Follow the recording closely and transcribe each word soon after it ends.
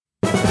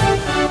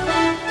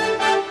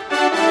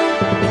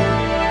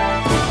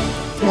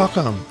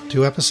Welcome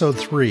to Episode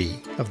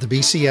 3 of the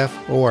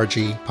BCF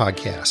ORG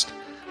podcast,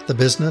 The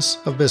Business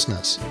of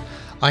Business.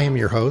 I am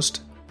your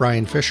host,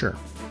 Brian Fisher.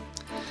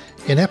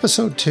 In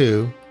Episode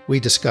 2,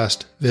 we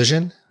discussed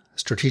vision,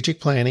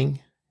 strategic planning,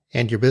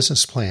 and your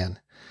business plan.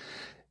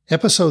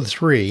 Episode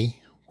 3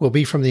 will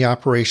be from the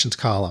operations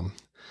column.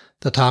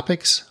 The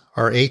topics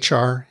are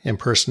HR and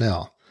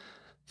personnel.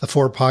 The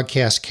 4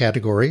 podcast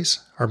categories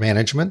are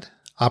management,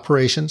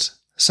 operations,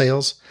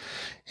 sales,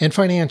 and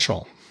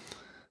financial.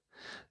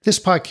 This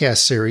podcast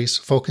series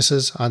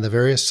focuses on the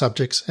various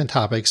subjects and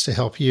topics to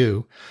help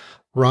you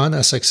run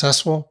a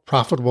successful,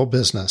 profitable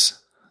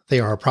business. They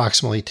are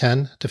approximately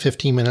 10 to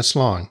 15 minutes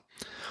long.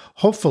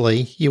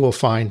 Hopefully, you will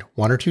find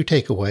 1 or 2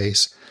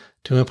 takeaways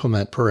to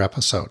implement per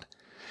episode.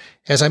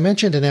 As I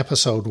mentioned in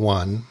Episode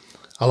 1,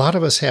 a lot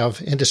of us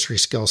have industry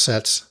skill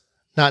sets,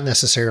 not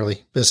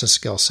necessarily business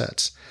skill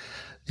sets.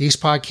 These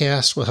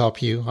podcasts will help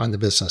you on the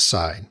business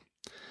side.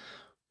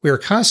 We are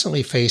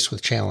constantly faced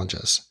with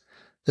challenges.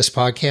 This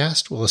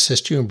podcast will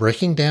assist you in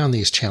breaking down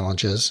these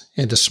challenges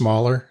into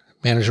smaller,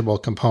 manageable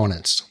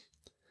components.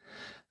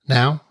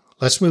 Now,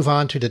 let's move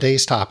on to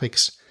today's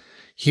topics,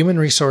 human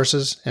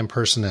resources and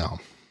personnel.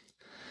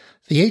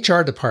 The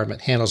HR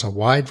department handles a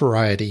wide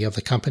variety of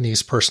the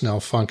company's personnel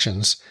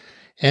functions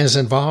and is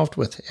involved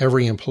with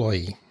every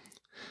employee.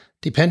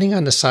 Depending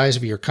on the size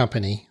of your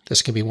company,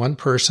 this can be one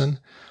person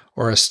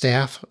or a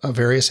staff of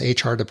various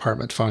HR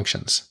department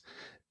functions.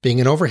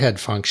 Being an overhead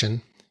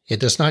function,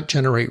 it does not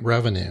generate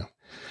revenue.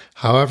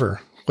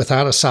 However,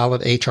 without a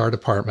solid HR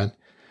department,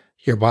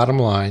 your bottom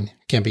line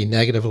can be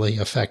negatively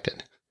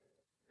affected.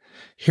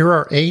 Here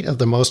are 8 of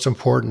the most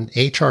important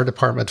HR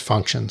department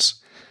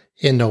functions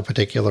in no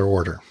particular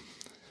order: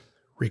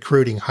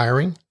 recruiting,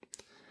 hiring,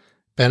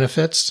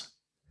 benefits,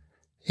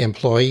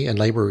 employee and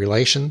labor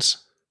relations,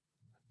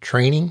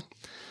 training,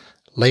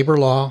 labor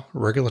law,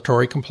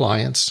 regulatory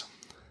compliance,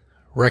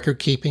 record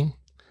keeping,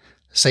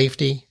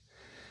 safety,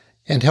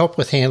 and help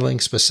with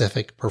handling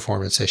specific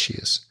performance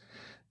issues.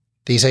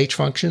 These H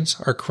functions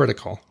are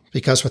critical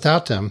because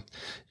without them,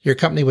 your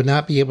company would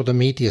not be able to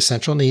meet the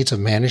essential needs of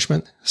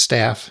management,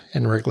 staff,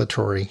 and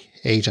regulatory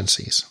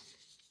agencies.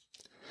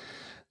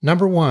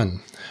 Number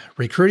 1,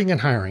 recruiting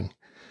and hiring.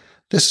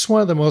 This is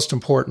one of the most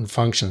important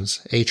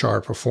functions HR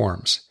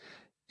performs.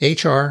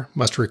 HR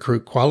must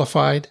recruit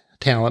qualified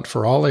talent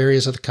for all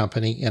areas of the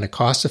company in a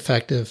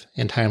cost-effective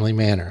and timely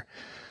manner.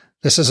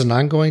 This is an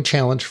ongoing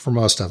challenge for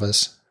most of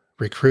us,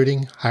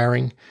 recruiting,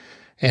 hiring,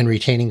 and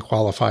retaining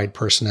qualified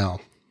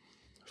personnel.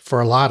 For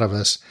a lot of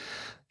us,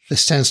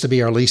 this tends to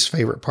be our least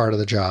favorite part of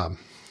the job.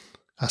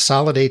 A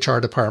solid HR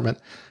department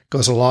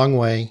goes a long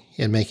way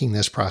in making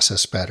this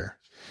process better.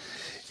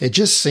 It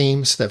just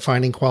seems that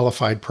finding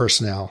qualified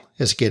personnel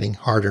is getting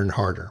harder and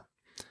harder.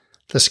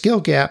 The skill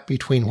gap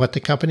between what the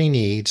company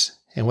needs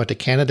and what the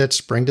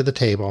candidates bring to the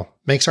table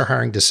makes our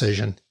hiring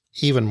decision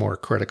even more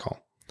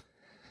critical.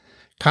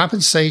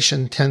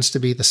 Compensation tends to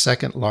be the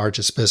second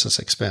largest business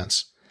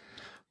expense.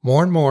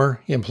 More and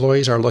more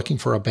employees are looking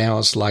for a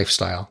balanced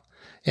lifestyle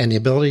and the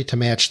ability to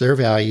match their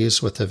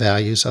values with the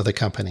values of the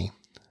company.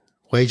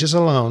 Wages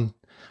alone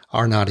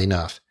are not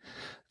enough.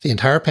 The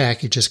entire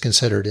package is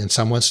considered in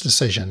someone's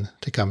decision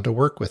to come to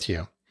work with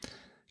you.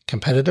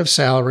 Competitive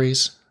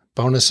salaries,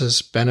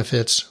 bonuses,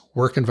 benefits,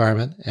 work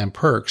environment, and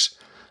perks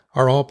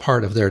are all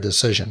part of their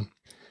decision.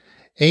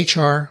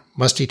 HR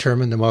must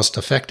determine the most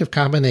effective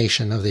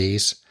combination of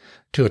these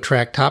to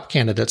attract top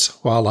candidates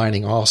while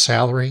aligning all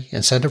salary,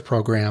 incentive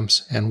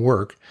programs, and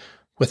work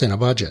within a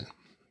budget.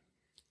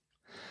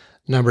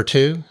 Number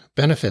 2,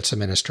 benefits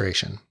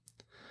administration.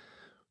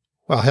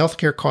 While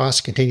healthcare costs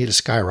continue to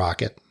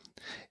skyrocket,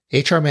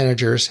 HR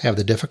managers have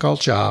the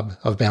difficult job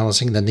of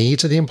balancing the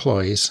needs of the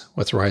employees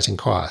with rising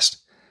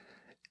costs.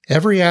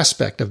 Every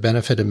aspect of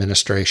benefit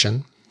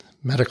administration,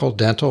 medical,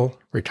 dental,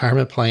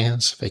 retirement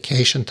plans,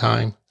 vacation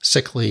time,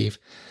 sick leave,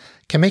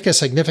 can make a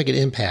significant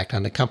impact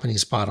on the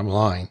company's bottom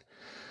line.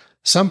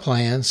 Some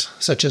plans,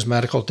 such as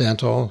medical,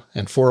 dental,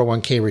 and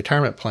 401k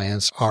retirement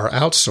plans, are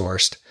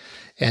outsourced,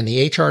 and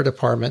the HR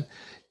department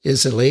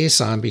is a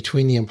liaison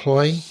between the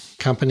employee,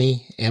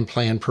 company, and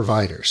plan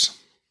providers.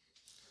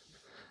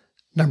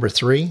 Number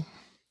 3,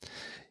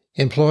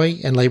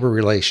 employee and labor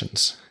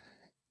relations.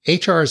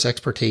 HR's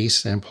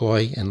expertise in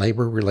employee and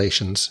labor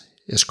relations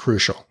is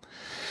crucial.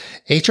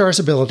 HR's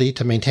ability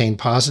to maintain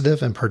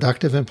positive and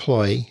productive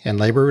employee and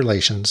labor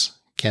relations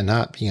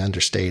cannot be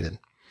understated.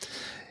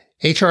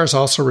 HR is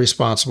also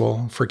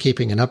responsible for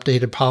keeping an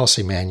updated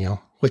policy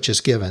manual, which is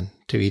given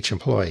to each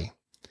employee.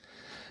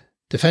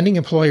 Defending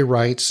employee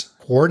rights,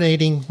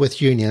 coordinating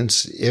with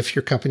unions if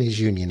your company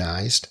is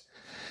unionized,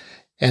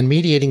 and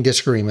mediating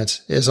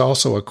disagreements is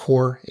also a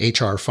core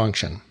HR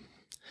function.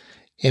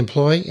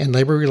 Employee and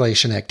labor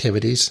relation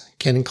activities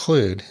can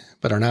include,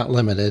 but are not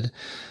limited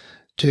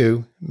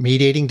to,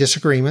 mediating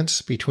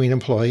disagreements between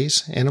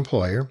employees and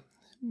employer,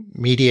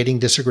 mediating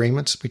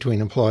disagreements between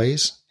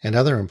employees and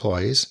other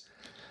employees,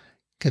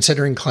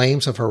 considering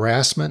claims of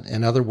harassment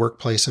and other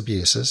workplace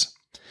abuses,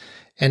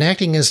 and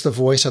acting as the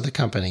voice of the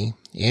company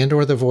and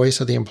or the voice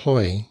of the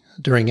employee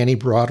during any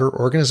broader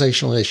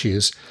organizational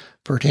issues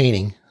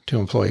pertaining to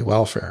employee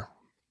welfare.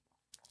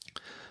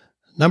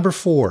 Number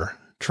 4,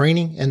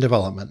 training and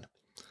development.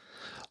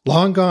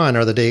 Long gone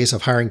are the days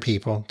of hiring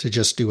people to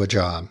just do a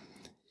job.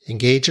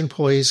 Engaged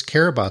employees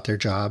care about their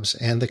jobs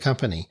and the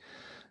company.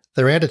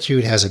 Their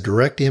attitude has a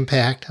direct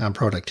impact on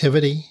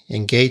productivity,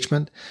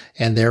 engagement,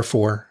 and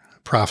therefore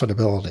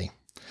profitability.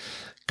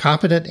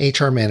 Competent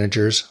HR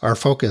managers are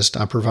focused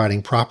on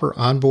providing proper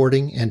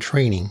onboarding and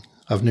training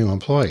of new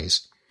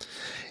employees.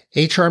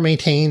 HR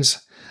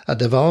maintains a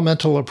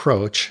developmental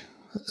approach,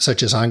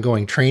 such as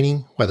ongoing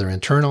training, whether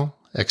internal,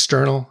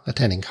 external,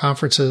 attending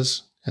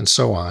conferences, and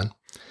so on.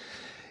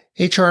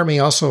 HR may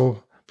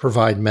also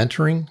provide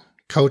mentoring,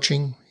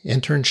 coaching,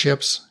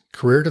 internships,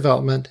 career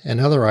development, and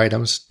other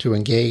items to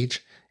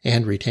engage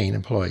and retain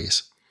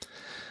employees.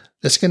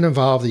 This can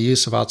involve the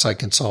use of outside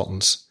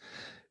consultants.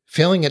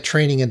 Failing at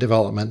training and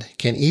development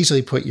can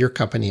easily put your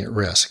company at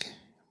risk.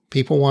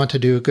 People want to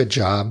do a good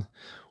job,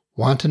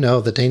 want to know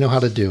that they know how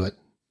to do it,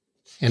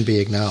 and be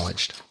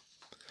acknowledged.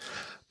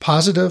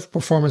 Positive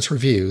performance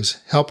reviews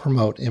help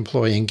promote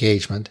employee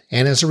engagement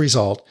and, as a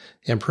result,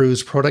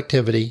 improves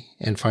productivity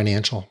and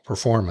financial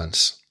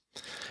performance.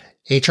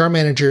 HR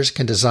managers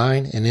can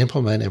design and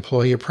implement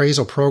employee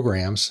appraisal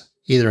programs,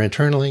 either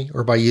internally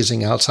or by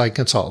using outside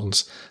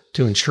consultants,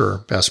 to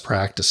ensure best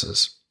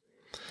practices.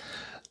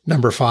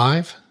 Number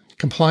 5,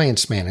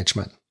 compliance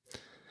management.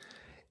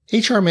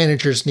 HR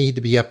managers need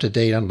to be up to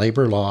date on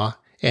labor law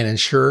and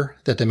ensure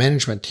that the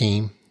management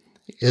team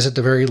is at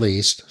the very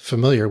least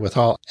familiar with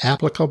all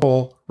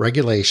applicable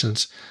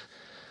regulations.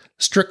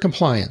 Strict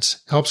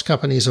compliance helps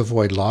companies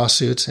avoid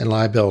lawsuits and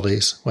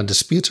liabilities when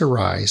disputes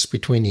arise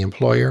between the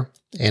employer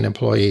and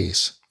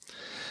employees.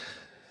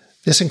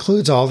 This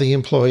includes all the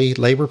employee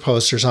labor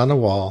posters on the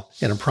wall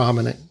in a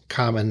prominent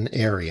common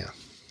area.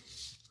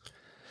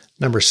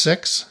 Number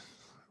 6,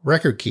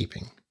 record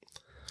keeping.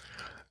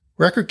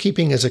 Record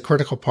keeping is a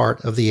critical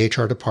part of the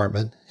HR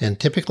department and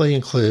typically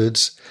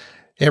includes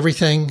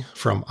everything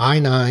from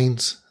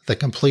I-9s, the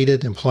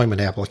completed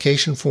employment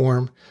application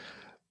form,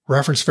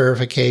 reference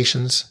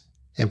verifications,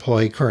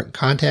 employee current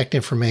contact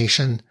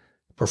information,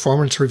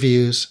 performance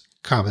reviews,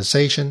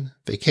 compensation,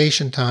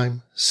 vacation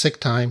time, sick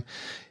time,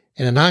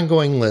 and an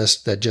ongoing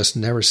list that just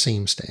never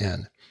seems to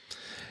end.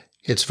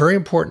 It's very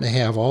important to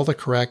have all the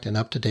correct and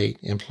up-to-date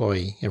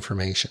employee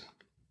information.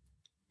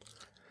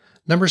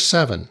 Number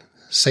 7,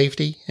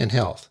 safety and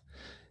health.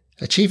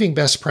 Achieving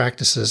best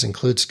practices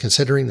includes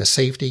considering the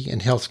safety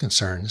and health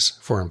concerns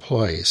for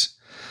employees.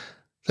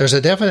 There's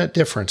a definite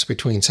difference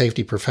between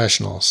safety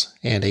professionals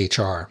and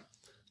HR.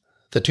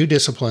 The two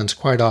disciplines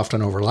quite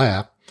often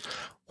overlap.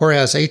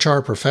 Whereas HR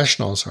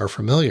professionals are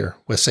familiar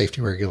with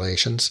safety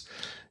regulations,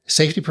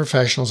 safety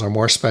professionals are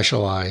more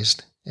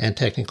specialized and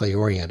technically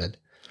oriented.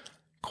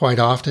 Quite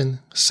often,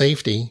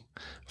 safety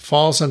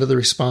falls under the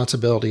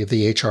responsibility of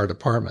the HR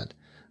department.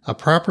 A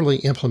properly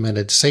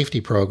implemented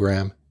safety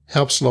program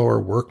helps lower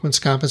workmen's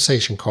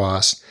compensation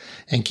costs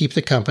and keep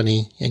the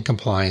company in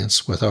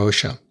compliance with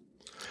OSHA.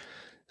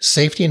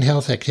 Safety and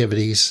health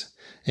activities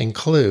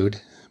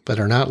include, but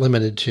are not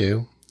limited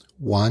to,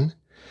 1.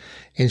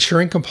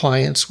 Ensuring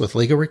compliance with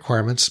legal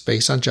requirements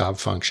based on job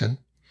function.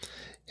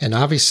 An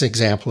obvious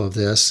example of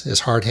this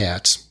is hard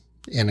hats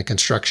in a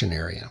construction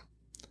area.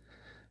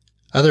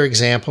 Other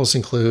examples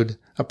include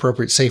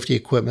appropriate safety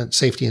equipment,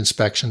 safety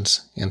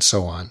inspections, and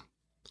so on.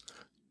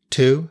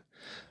 2.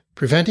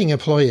 Preventing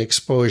employee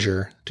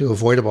exposure to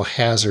avoidable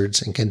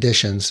hazards and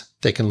conditions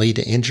that can lead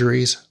to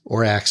injuries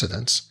or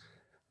accidents.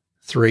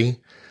 3.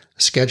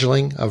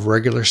 Scheduling of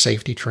regular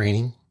safety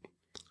training.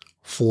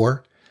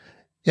 4.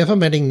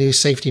 Implementing new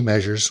safety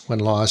measures when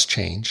laws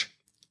change.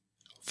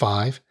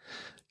 5.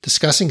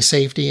 Discussing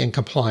safety and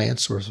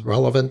compliance with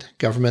relevant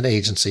government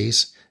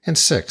agencies. And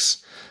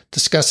 6.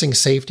 Discussing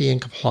safety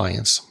and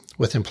compliance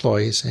with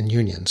employees and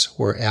unions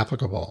where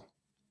applicable.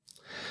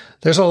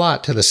 There's a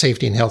lot to the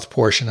safety and health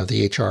portion of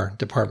the HR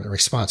department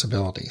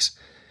responsibilities.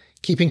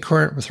 Keeping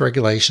current with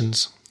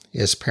regulations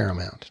is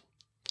paramount.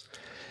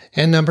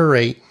 And number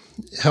 8,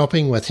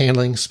 helping with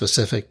handling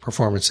specific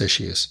performance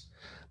issues.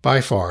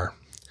 By far,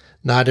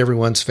 not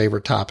everyone's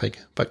favorite topic,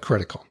 but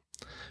critical.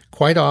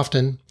 Quite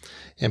often,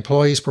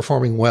 employees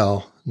performing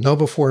well know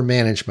before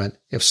management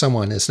if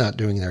someone is not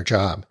doing their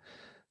job.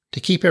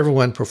 To keep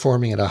everyone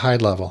performing at a high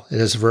level,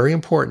 it is very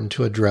important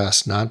to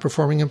address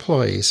non-performing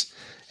employees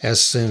as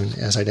soon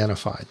as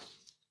identified.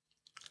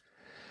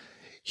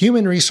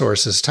 Human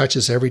resources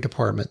touches every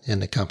department in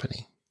the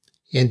company.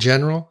 In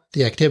general,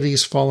 the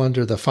activities fall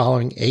under the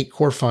following 8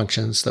 core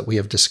functions that we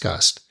have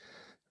discussed: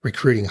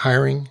 recruiting,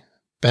 hiring,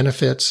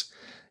 benefits,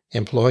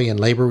 employee and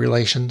labor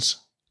relations,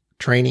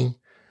 training,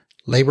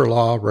 labor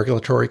law,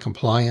 regulatory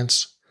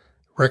compliance,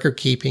 record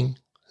keeping,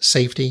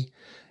 safety,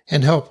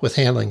 and help with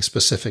handling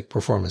specific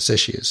performance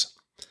issues.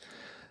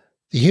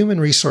 The Human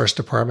Resource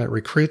Department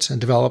recruits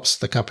and develops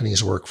the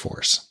company's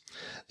workforce.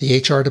 The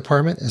HR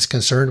department is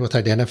concerned with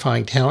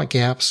identifying talent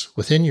gaps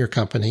within your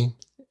company,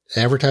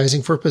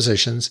 advertising for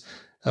positions,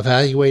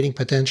 evaluating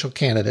potential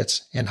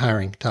candidates, and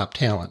hiring top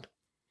talent.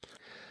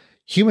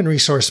 Human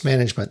resource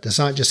management does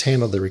not just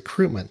handle the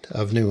recruitment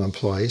of new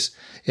employees,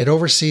 it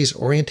oversees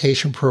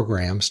orientation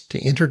programs to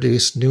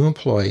introduce new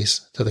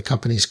employees to the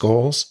company's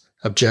goals,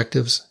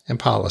 objectives, and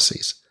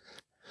policies.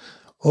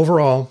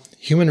 Overall,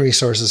 human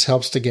resources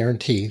helps to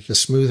guarantee the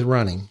smooth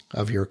running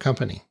of your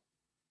company.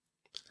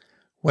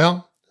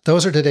 Well,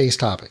 those are today's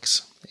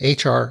topics,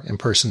 HR and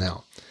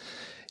personnel.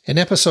 In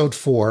episode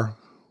 4,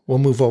 we'll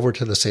move over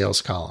to the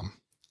sales column.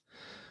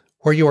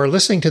 Where you are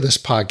listening to this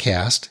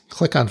podcast,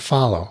 click on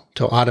follow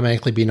to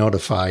automatically be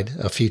notified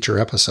of future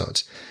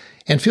episodes.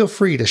 And feel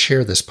free to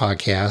share this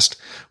podcast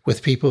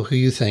with people who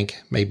you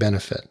think may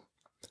benefit.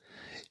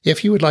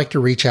 If you would like to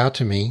reach out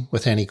to me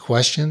with any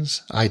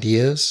questions,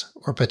 ideas,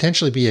 or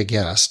potentially be a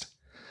guest,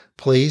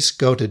 please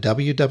go to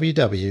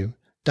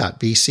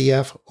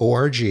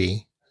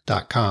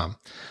www.bcforg.com.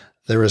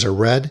 There is a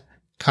red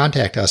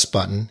Contact Us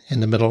button in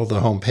the middle of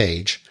the home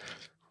page.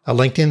 A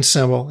LinkedIn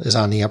symbol is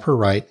on the upper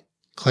right.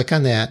 Click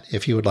on that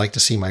if you would like to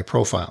see my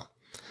profile.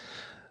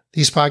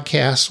 These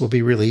podcasts will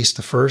be released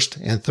the first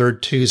and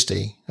third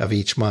Tuesday of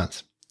each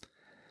month.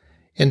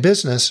 In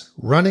business,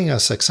 running a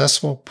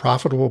successful,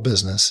 profitable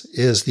business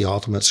is the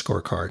ultimate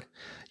scorecard.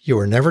 You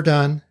are never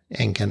done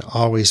and can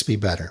always be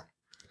better.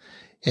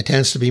 It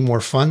tends to be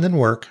more fun than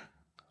work,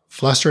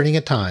 frustrating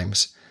at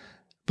times,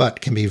 but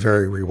can be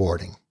very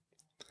rewarding.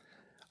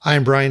 I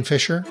am Brian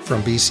Fisher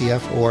from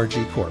BCF ORG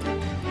Corp,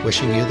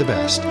 wishing you the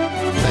best.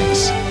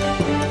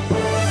 Thanks.